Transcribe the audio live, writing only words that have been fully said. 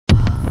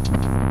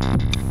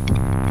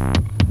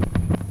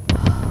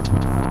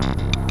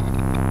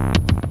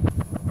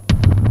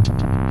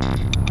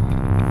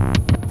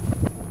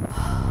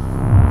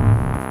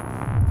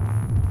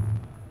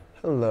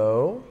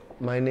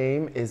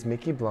is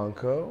Mykki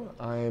Blanco.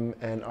 I'm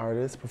an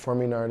artist,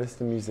 performing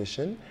artist and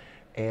musician,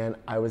 and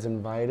I was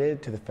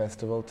invited to the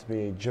festival to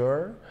be a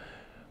juror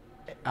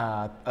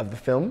of the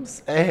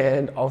films,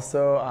 and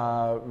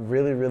also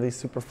really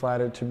super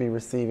flattered to be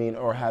receiving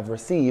or have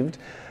received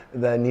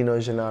the Nino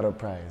Gennaro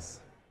Prize.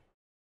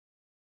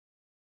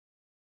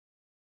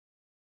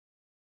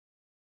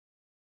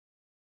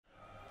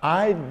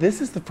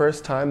 This is the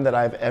first time that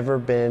I've ever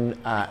been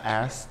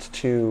asked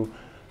to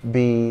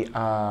be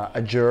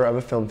a juror of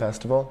a film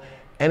festival,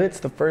 and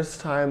it's the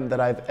first time that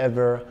I've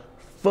ever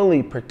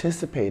fully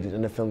participated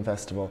in a film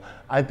festival.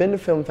 I've been to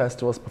film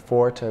festivals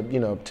before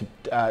to,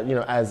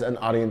 as an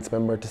audience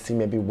member to see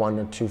maybe one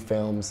or two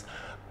films,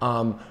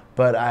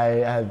 but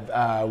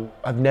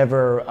I've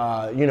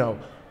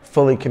never,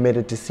 fully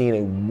committed to seeing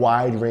a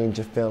wide range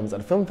of films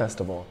at a film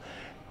festival,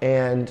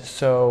 and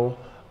so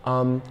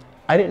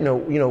I didn't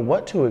know,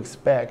 what to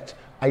expect.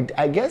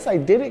 I guess I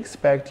did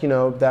expect,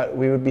 that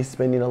we would be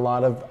spending a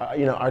lot of,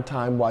 our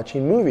time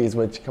watching movies,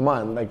 which, come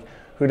on, like,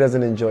 who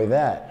doesn't enjoy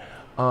that?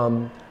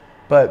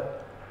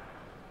 But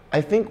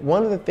I think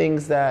one of the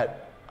things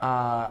that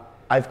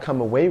I've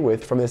come away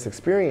with from this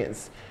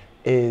experience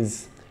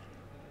is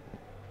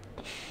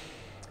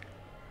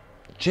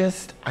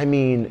just,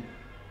 and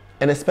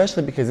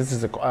especially because this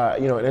is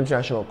an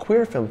international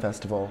queer film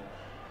festival,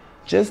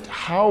 just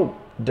how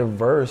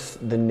diverse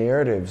the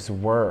narratives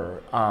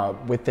were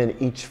within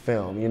each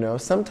film.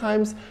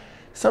 Sometimes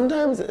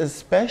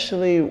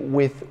especially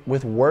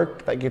with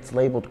work that gets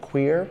labeled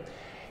queer,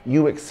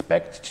 you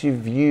expect to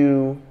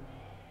view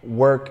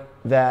work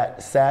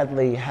that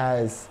sadly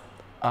has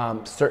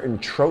certain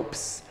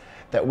tropes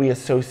that we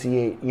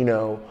associate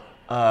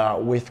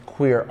with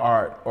queer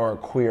art or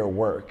queer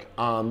work,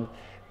 and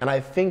I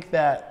think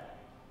that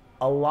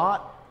a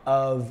lot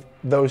of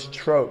those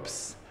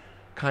tropes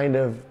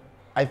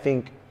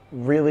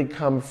really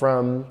come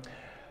from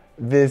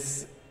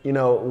this,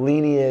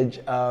 lineage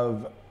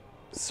of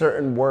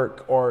certain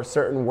work in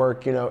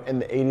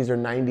the 80s or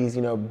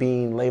 90s,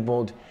 being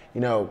labeled,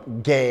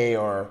 gay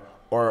or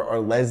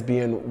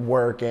lesbian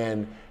work,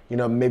 and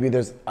maybe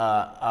there's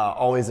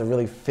always a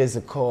really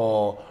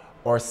physical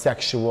or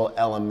sexual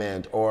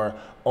element, or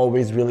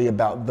always really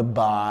about the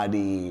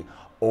body,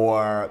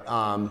 or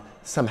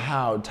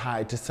somehow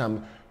tied to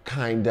some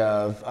kind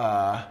of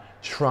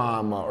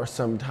trauma or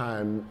some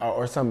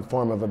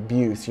form of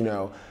abuse,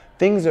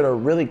 things that are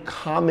really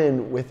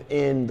common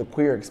within the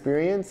queer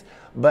experience,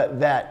 but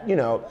that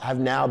have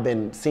now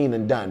been seen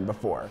and done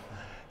before.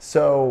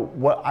 So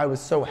what I was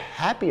so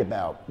happy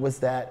about was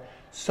that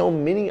so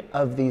many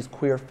of these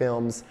queer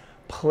films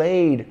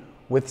played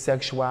with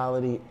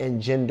sexuality and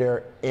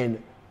gender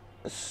in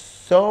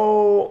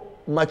so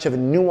much of a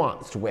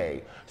nuanced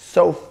way,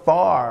 so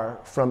far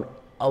from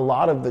a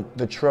lot of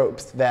the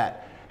tropes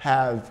that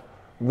have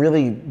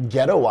really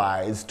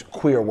ghettoized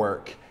queer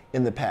work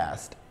in the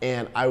past.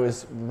 And I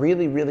was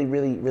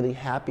really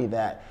happy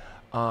that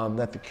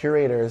that the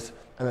curators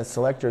and the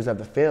selectors of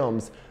the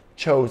films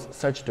chose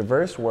such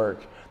diverse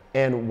work,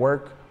 and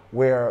work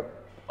where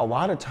a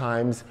lot of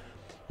times,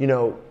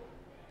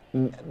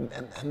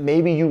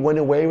 maybe you went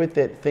away with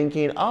it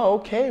thinking, oh,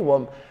 okay,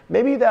 well,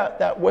 maybe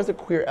that was a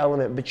queer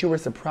element, but you were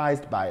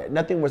surprised by it.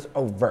 Nothing was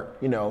overt,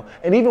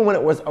 And even when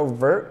it was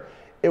overt,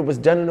 it was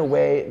done in a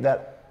way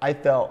that I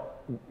felt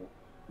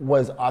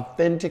was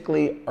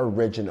authentically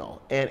original.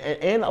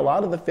 And a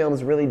lot of the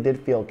films really did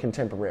feel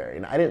contemporary.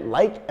 And I didn't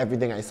like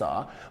everything I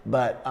saw,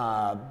 but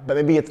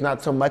maybe it's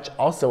not so much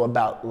also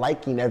about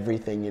liking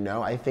everything,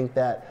 I think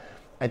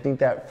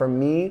that for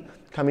me,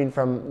 coming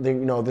from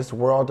this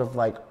world of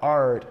like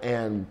art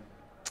and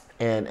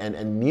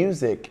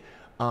music,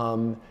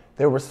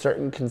 there were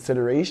certain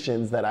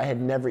considerations that I had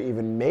never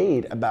even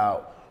made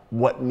about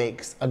what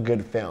makes a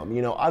good film.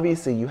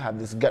 Obviously you have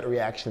this gut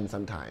reaction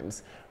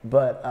sometimes,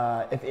 but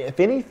if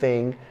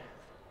anything,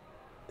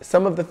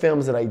 some of the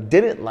films that I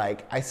didn't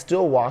like, I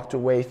still walked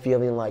away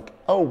feeling like,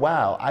 oh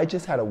wow, I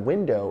just had a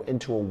window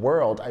into a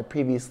world I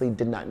previously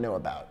did not know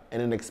about,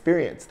 and an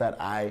experience that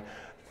I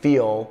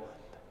feel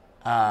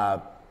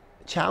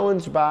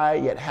challenged by,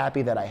 yet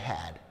happy that I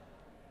had.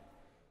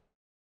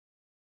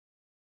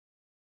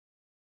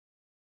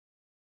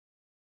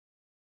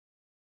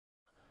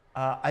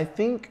 I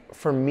think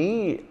for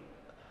me,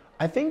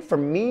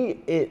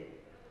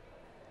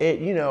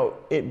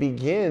 it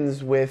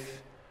begins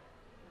with.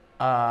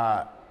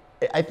 I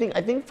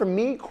think for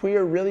me,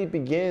 queer really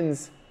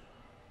begins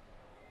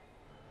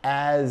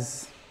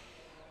as,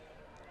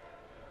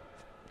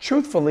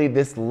 truthfully,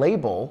 this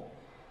label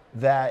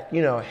that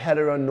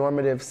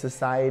heteronormative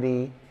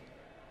society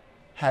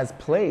has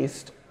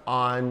placed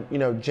on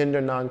gender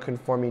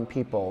non-conforming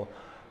people,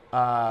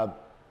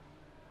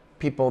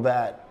 people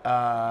that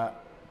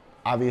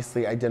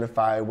obviously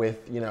identify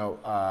with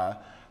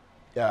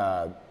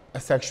a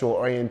sexual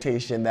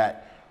orientation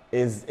that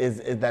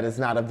is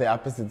not of the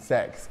opposite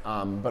sex,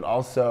 but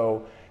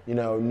also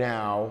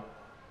now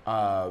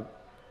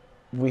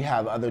we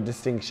have other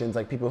distinctions,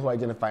 like people who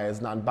identify as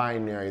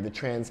non-binary, the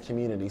trans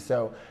community.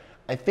 So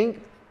I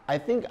think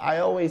I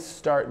always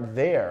start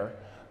there,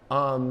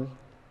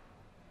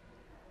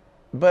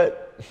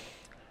 but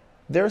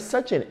there's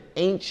such an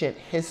ancient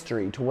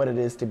history to what it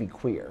is to be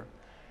queer.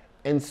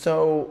 And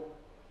so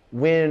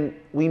when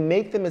we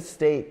make the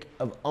mistake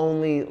of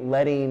only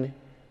letting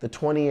the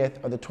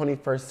 20th or the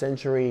 21st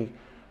century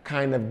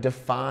kind of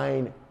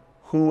define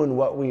who and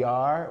what we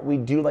are, we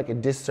do like a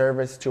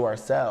disservice to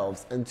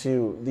ourselves and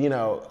to, you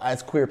know,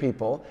 as queer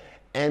people,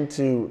 and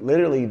to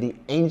literally the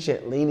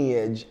ancient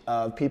lineage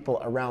of people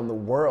around the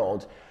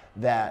world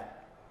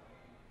that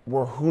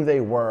were who they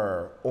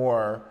were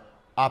or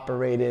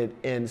operated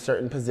in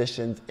certain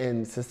positions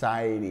in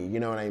society, you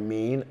know what I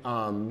mean?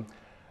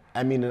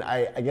 I mean,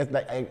 I guess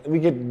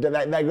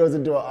that goes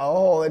into a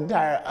whole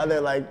entire other,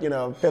 like, you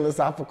know,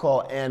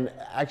 philosophical and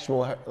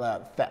actual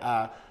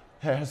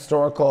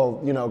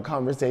historical, you know,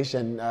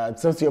 conversation,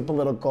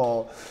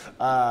 socio-political,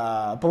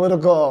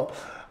 political.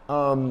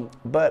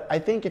 But I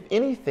think if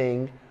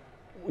anything,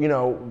 you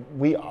know,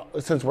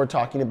 since we're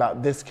talking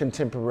about this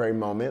contemporary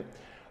moment,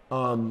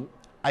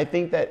 I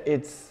think that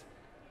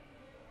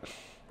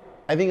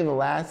I think in the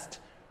last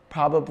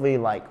probably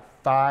like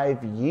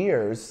 5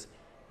 years,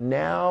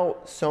 now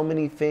so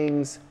many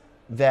things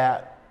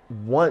that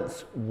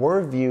once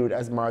were viewed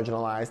as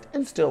marginalized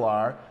and still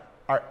are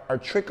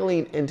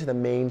trickling into the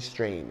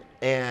mainstream.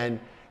 And,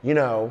 you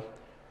know,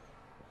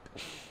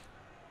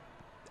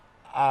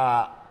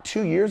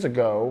 2 years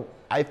ago,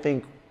 I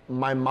think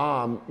my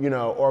mom, you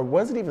know, or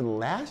was it even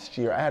last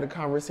year, I had a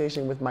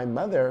conversation with my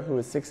mother who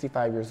is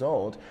 65 years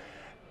old,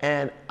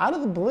 and out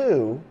of the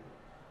blue,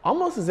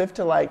 almost as if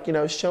to, like, you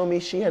know, show me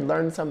she had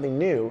learned something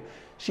new,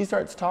 she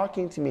starts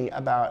talking to me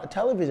about a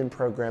television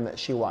program that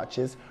she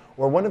watches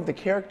where one of the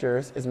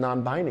characters is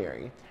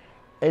non-binary.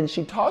 And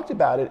she talked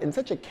about it in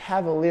such a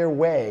cavalier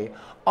way,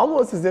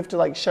 almost as if to,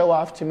 like, show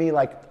off to me,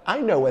 like,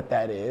 I know what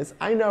that is.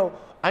 I know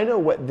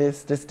what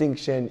this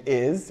distinction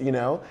is, you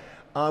know?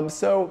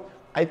 So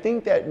I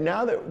think that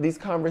now that these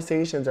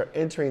conversations are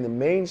entering the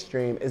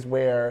mainstream is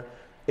where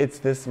it's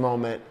this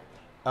moment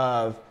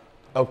of,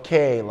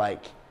 okay,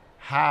 like,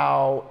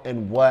 how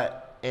and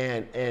what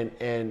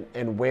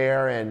and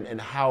where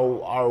and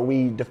how are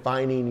we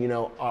defining, you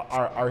know,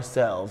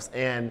 ourselves.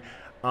 And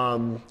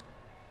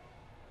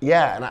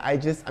yeah, and I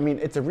mean,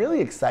 it's a really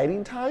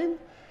exciting time.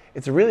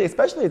 It's a really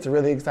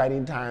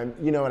exciting time,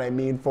 you know what I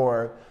mean,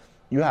 for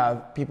you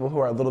have people who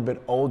are a little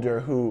bit older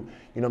who,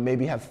 you know,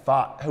 maybe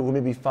fought,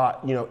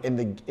 you know, in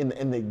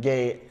the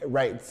gay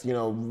rights, you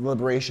know,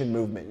 liberation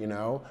movement, you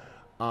know,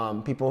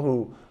 people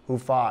who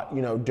fought,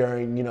 you know,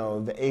 during, you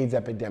know, the AIDS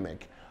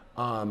epidemic,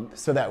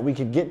 so that we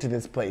could get to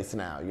this place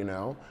now, you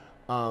know.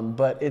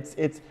 But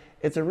it's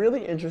a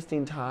really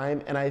interesting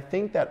time, and I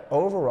think that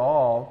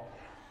overall,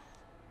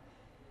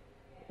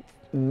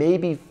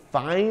 maybe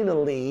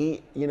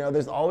finally, you know,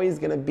 there's always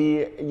going to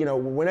be, you know,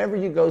 whenever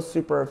you go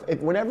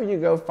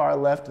far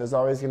left, there's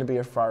always going to be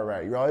a far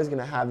right. You're always going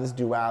to have this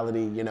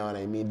duality, you know what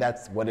I mean?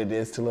 That's what it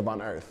is to live on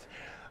Earth.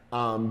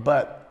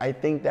 But I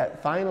think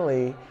that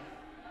finally,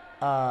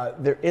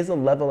 there is a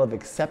level of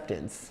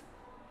acceptance.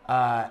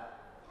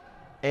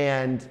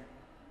 And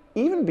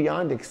even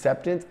beyond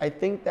acceptance, I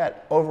think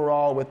that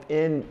overall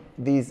within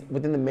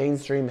the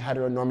mainstream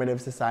heteronormative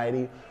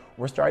society,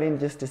 we're starting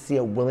just to see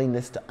a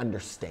willingness to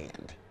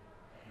understand.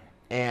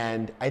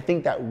 And I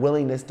think that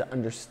willingness to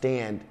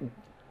understand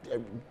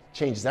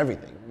changes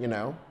everything, you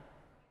know?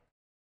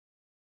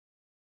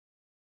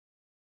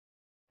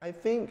 I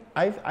think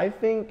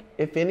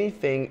if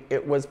anything,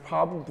 it was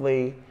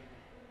probably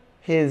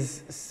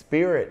his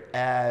spirit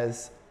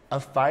as a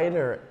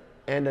fighter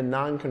and a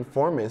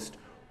nonconformist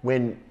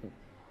when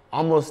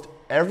almost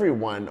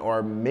everyone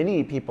or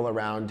many people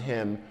around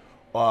him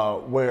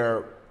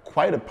were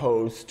quite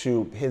opposed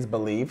to his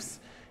beliefs,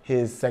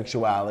 his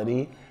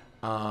sexuality,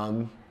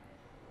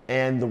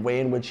 and the way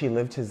in which he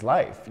lived his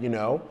life, you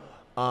know?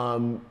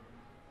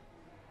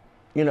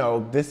 You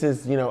know, this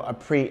is, you know, a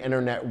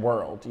pre-internet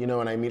world, you know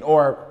what I mean?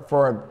 Or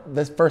for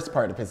this first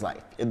part of his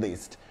life, at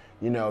least,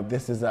 you know,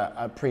 this is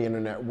a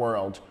pre-internet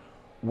world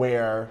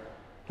where,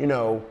 you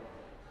know,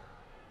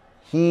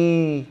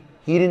 he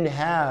didn't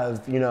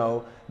have, you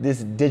know,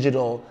 this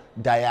digital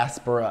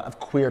diaspora of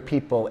queer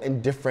people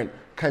in different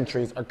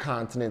countries or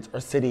continents or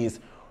cities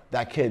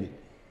that could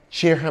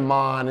cheer him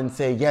on and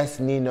say, yes,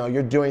 Nino,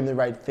 you're doing the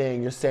right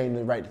thing, you're saying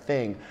the right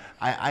thing.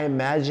 I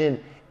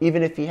imagine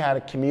even if he had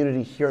a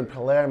community here in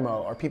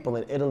Palermo or people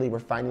in Italy were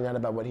finding out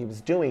about what he was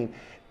doing,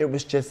 it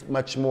was just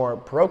much more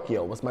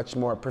parochial, was much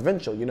more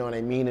provincial, you know what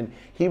I mean? And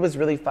he was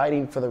really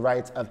fighting for the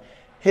rights of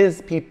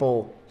his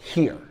people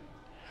here.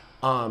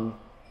 And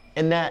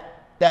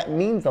that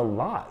means a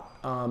lot.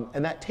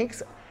 And that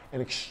takes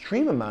an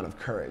extreme amount of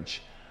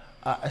courage,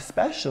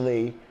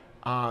 especially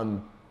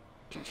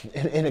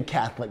in a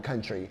Catholic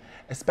country,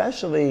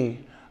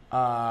 especially,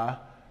 I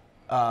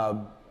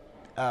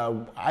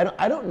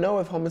don't know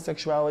if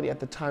homosexuality at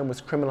the time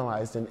was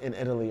criminalized in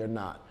Italy or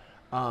not,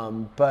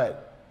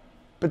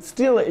 but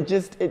still, it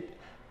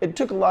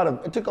took a lot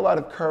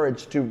of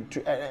courage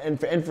and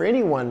for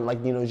anyone like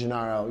Nino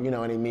Gennaro, you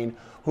know what I mean,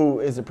 who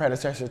is a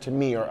predecessor to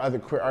me or other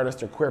queer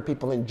artists or queer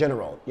people in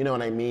general, you know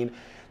what I mean,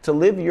 to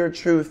live your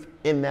truth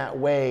in that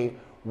way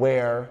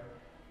where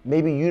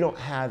maybe you don't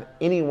have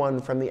anyone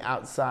from the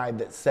outside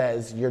that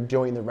says you're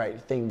doing the right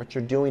thing, but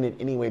you're doing it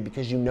anyway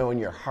because you know in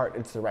your heart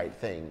it's the right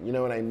thing. You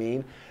know what I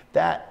mean?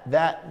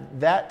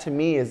 That to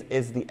me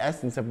is the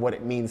essence of what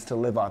it means to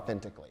live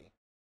authentically.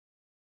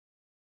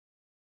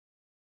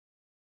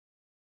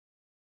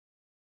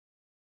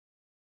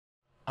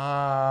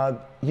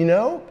 You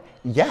know,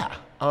 yeah.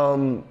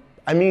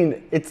 I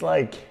mean, it's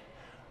like,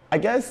 I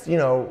guess, you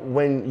know,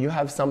 when you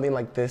have something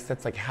like this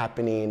that's like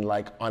happening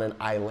like on an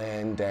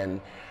island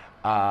and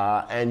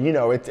you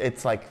know,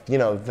 it's like, you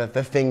know,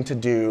 the thing to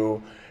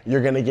do,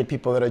 you're gonna get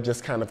people that are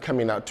just kind of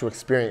coming out to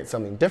experience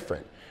something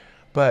different.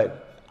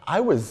 But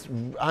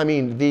I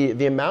mean,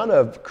 the amount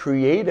of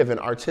creative and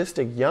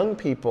artistic young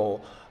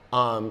people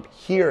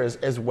here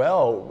as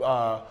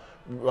well,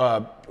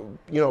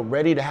 you know,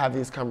 ready to have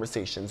these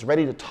conversations,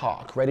 ready to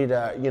talk, ready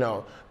to, you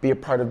know, be a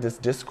part of this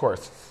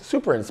discourse.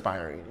 Super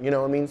inspiring, you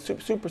know what I mean?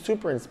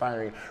 Super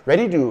inspiring.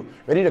 Ready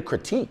to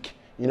critique,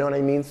 you know what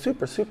I mean?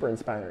 Super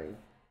inspiring.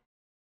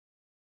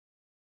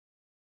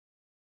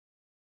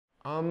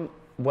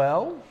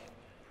 Well,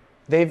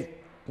 the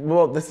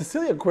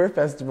Sicilia Queer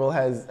Festival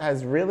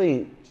has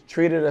really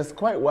treated us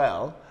quite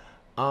well.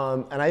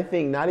 And I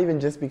think not even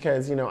just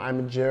because, you know, I'm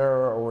a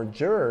juror or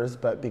jurors,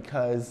 but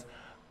because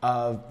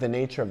of the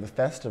nature of the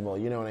festival,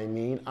 you know what I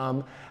mean?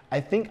 I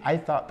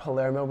thought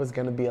Palermo was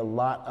going to be I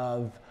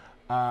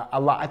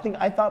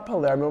thought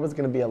Palermo was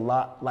going to be a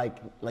lot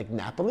like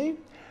Napoli.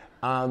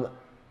 And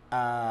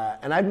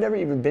I've never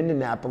even been to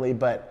Napoli,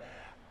 but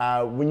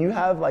when you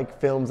have like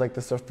films like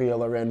the Sofia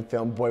Loren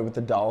film Boy with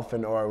the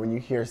Dolphin, or when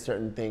you hear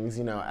certain things,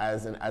 you know,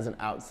 as an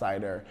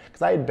outsider,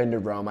 because I had been to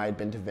Rome, I had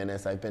been to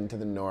Venice, I've been to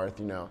the north,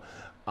 you know,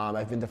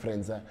 I've been to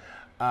Firenze.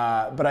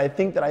 But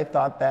I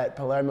thought that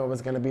Palermo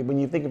was going to be, when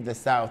you think of the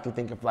South, you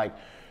think of like,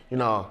 you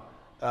know,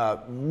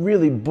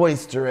 really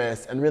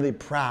boisterous and really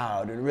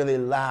proud and really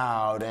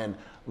loud and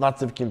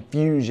lots of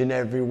confusion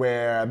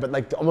everywhere, but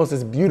like almost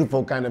this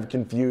beautiful kind of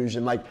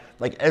confusion, like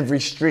every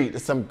street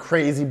is some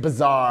crazy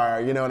bazaar,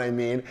 you know what I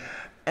mean?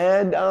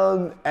 And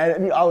I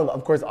mean,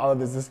 of course, all of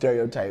this is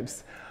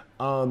stereotypes.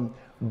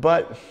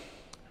 But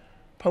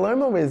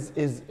Palermo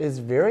is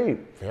very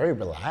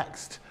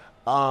relaxed.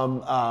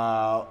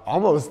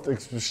 Almost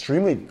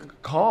extremely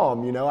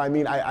calm, you know. I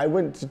mean, I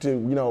went to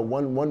you know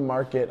one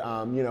market,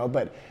 you know,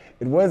 but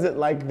it wasn't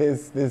like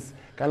this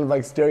kind of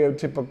like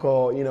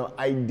stereotypical, you know,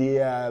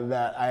 idea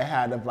that I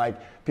had of like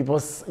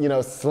people, you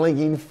know,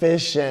 slinging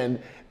fish and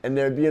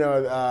there, you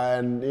know,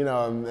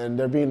 and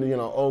there being, you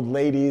know, old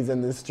ladies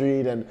in the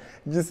street and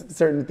just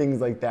certain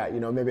things like that, you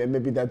know.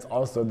 Maybe that's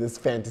also this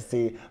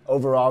fantasy,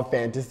 overall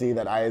fantasy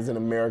that I as an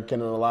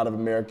American and a lot of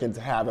Americans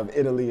have of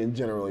Italy in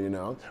general, you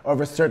know, or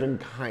of a certain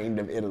kind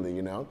of Italy,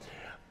 you know.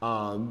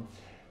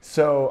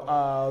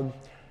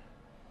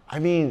 I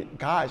mean,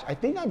 gosh, I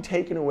think I'm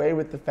taken away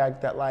with the fact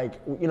that, like,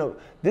 you know,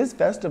 this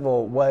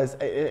festival was,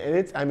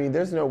 I mean,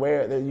 there's no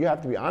way that you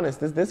have to be honest.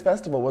 This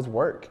festival was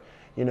work,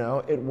 you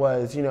know. It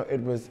was, you know, it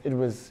was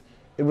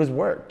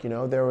work, you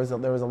know. There was a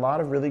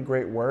lot of really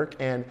great work,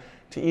 and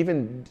to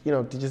even, you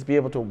know, to just be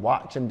able to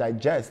watch and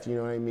digest, you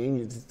know what I mean?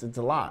 It's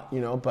a lot, you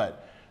know.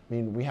 But I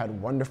mean, we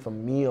had wonderful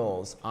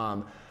meals.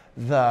 What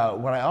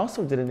I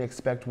also didn't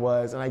expect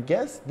was, and I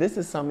guess this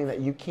is something that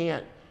you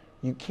can't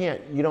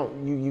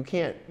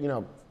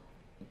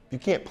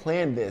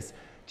plan this.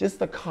 Just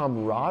the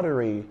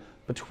camaraderie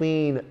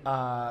between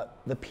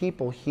the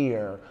people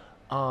here,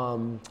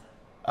 the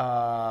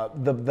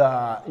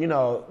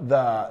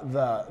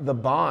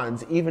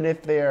bonds, even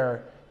if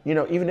they're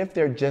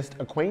just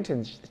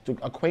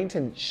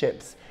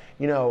acquaintanceships.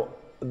 You know,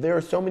 there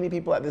are so many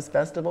people at this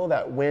festival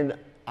that when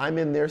I'm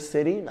in their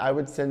city, I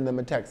would send them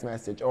a text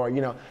message or, you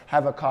know,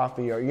 have a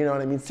coffee or, you know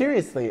what I mean?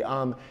 Seriously,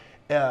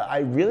 I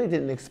really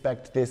didn't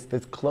expect this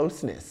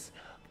closeness.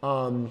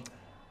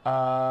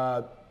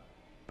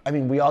 I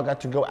mean, we all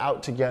got to go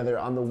out together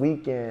on the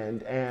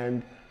weekend,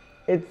 and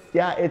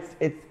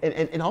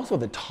and also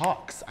the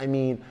talks. I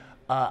mean,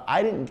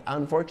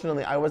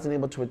 unfortunately, I wasn't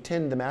able to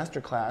attend the master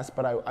class,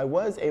 but I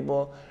was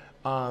able,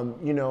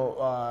 you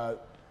know,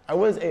 I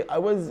was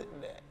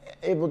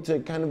able to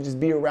kind of just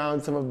be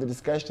around some of the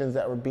discussions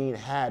that were being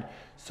had.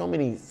 So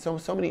many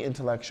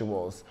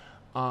intellectuals,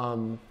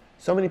 so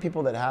many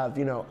people that have,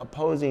 you know,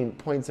 opposing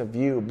points of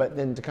view, but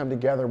then to come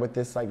together with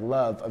this like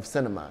love of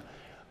cinema.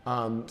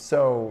 And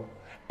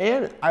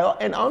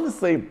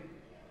honestly,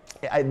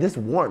 this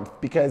warmth,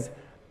 because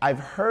I've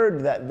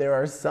heard that there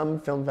are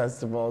some film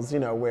festivals, you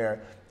know,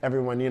 where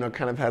everyone, you know,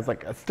 kind of has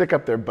like a stick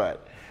up their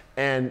butt,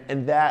 and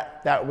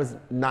that was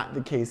not the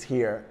case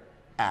here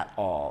at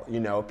all. You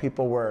know,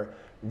 people were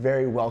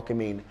very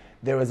welcoming.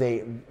 There was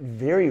a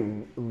very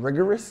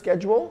rigorous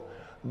schedule,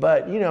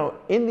 but you know,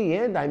 in the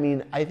end, I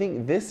mean, I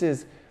think this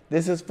is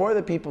for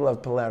the people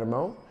of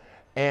Palermo.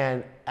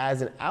 And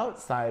as an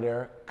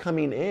outsider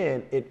coming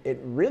in, it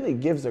really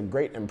gives a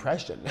great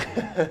impression.